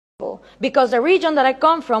because the region that I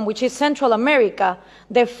come from, which is Central America,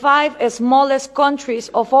 the 5 smallest countries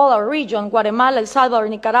of all our region, Guatemala, El Salvador,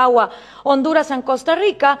 Nicaragua, Honduras, and Costa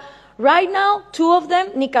Rica, right now, 2 of them,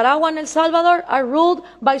 Nicaragua and El Salvador, are ruled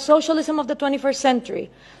by socialism of the 21st century.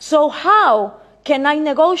 So how can I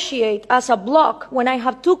negotiate as a bloc when I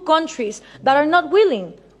have 2 countries that are not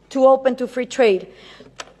willing to open to free trade?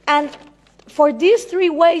 And for these 3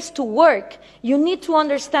 ways to work, you need to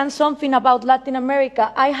understand something about Latin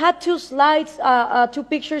America. I had 2 slides, 2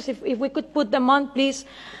 pictures, if we could put them on, please.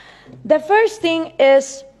 The first thing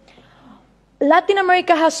is Latin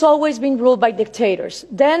America has always been ruled by dictators.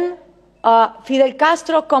 Then Fidel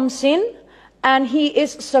Castro comes in, and he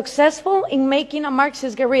is successful in making a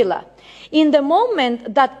Marxist guerrilla. In the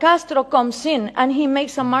moment that Castro comes in and he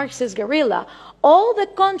makes a Marxist guerrilla, all the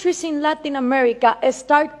countries in Latin America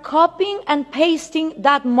start copying and pasting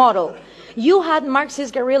that model. You had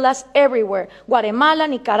Marxist guerrillas everywhere. Guatemala,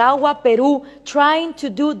 Nicaragua, Peru, trying to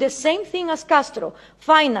do the same thing as Castro,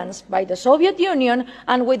 financed by the Soviet Union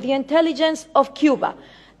and with the intelligence of Cuba.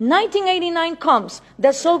 1989 comes,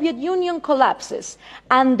 the Soviet Union collapses,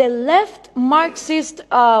 and the left Marxist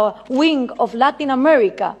wing of Latin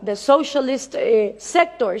America, the socialist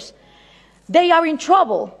sectors, they are in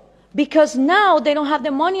trouble because now they don't have the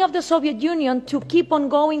money of the Soviet Union to keep on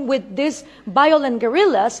going with these violent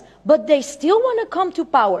guerrillas, but they still want to come to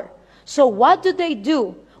power. So what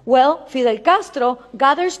do? Well, Fidel Castro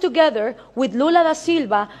gathers together with Lula da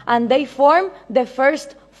Silva, and they form the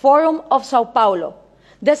first Forum of Sao Paulo.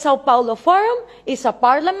 The Sao Paulo Forum is a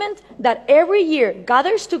parliament that every year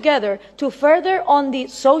gathers together to further on the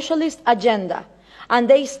socialist agenda. And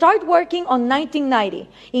they start working on 1990.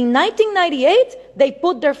 In 1998, they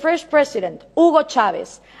put their first president, Hugo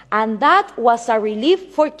Chavez. And that was a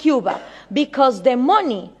relief for Cuba because the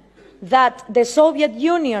money that the Soviet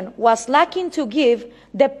Union was lacking to give,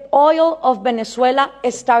 the oil of Venezuela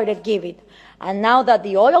started giving. And now that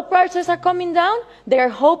the oil prices are coming down, they are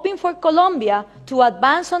hoping for Colombia to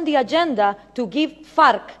advance on the agenda to give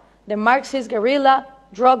FARC, the Marxist guerrilla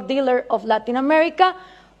drug dealer of Latin America,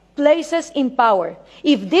 places in power.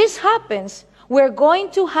 If this happens, we're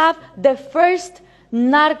going to have the first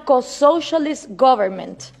narco-socialist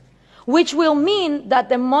government, which will mean that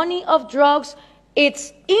the money of drugs,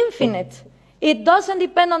 it's infinite. It doesn't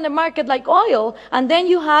depend on the market like oil, and then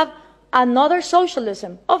you have another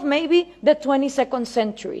socialism of maybe the 22nd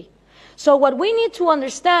century. So what we need to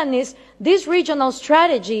understand is this regional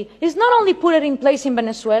strategy is not only put in place in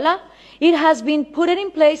Venezuela, it has been put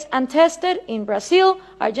in place and tested in Brazil,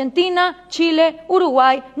 Argentina, Chile,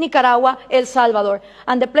 Uruguay, Nicaragua, El Salvador.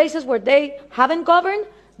 And the places where they haven't governed,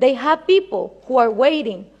 they have people who are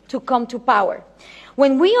waiting to come to power.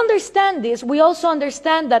 When we understand this, we also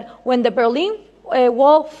understand that when the Berlin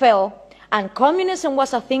Wall fell, and communism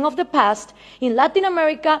was a thing of the past, in Latin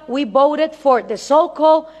America, we voted for the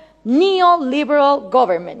so-called neoliberal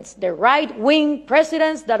governments, the right-wing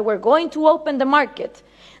presidents that were going to open the market.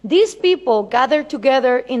 These people gathered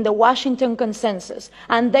together in the Washington Consensus,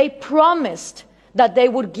 and they promised that they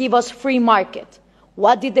would give us free market.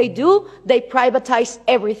 What did they do? They privatized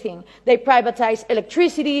everything. They privatized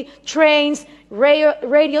electricity, trains,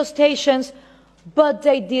 radio stations, but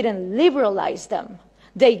they didn't liberalize them.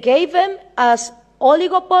 They gave them as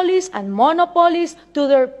oligopolies and monopolies to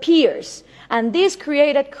their peers, and this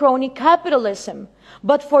created crony capitalism.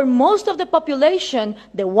 But for most of the population,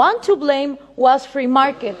 the one to blame was free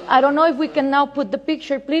market. I don't know if we can now put the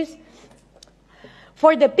picture, please.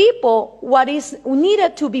 For the people, what is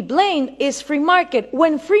needed to be blamed is free market,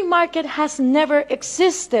 when free market has never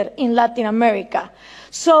existed in Latin America.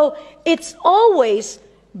 So it's always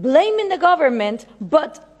blaming the government,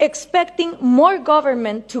 but expecting more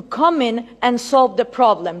government to come in and solve the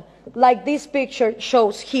problem, like this picture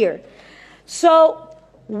shows here. So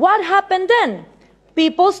what happened then?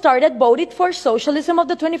 People started voting for socialism of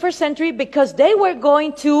the 21st century because they were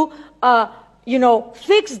going to,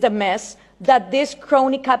 fix the mess that this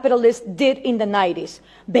crony capitalists did in the 90s.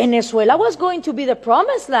 Venezuela was going to be the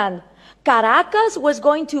promised land. Caracas was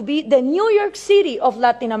going to be the New York City of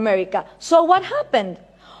Latin America. So what happened?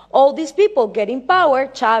 All these people get in power,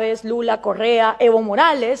 Chavez, Lula, Correa, Evo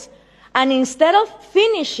Morales, and instead of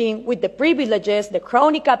finishing with the privileges, the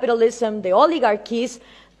crony capitalism, the oligarchies,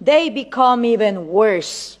 they become even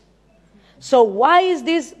worse. So why is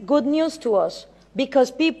this good news to us? Because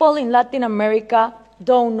people in Latin America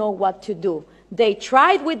don't know what to do. They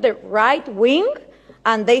tried with the right wing,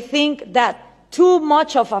 and they think that too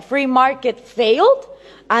much of a free market failed,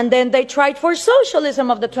 and then they tried for socialism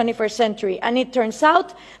of the 21st century, and it turns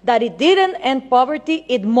out that it didn't end poverty,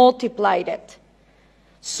 it multiplied it.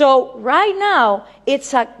 So right now,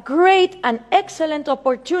 it's a great and excellent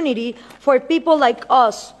opportunity for people like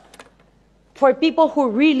us, for people who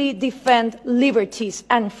really defend liberties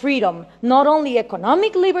and freedom, not only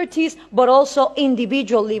economic liberties, but also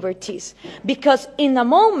individual liberties. Because in a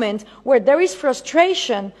moment where there is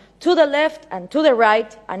frustration to the left and to the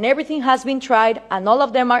right, and everything has been tried, and all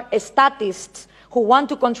of them are statists who want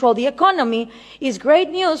to control the economy, is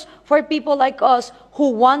great news for people like us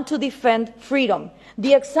who want to defend freedom.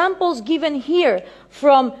 The examples given here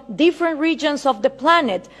from different regions of the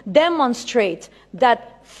planet demonstrate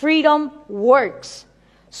that freedom works.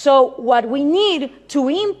 So what we need to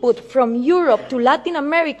input from Europe to Latin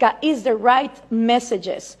America is the right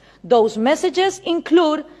messages. Those messages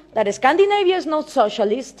include that Scandinavia is not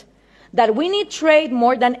socialist, that we need trade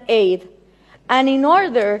more than aid, and in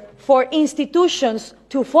order for institutions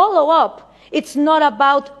to follow up, it's not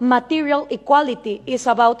about material equality, it's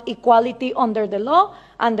about equality under the law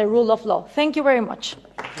and the rule of law. Thank you very much.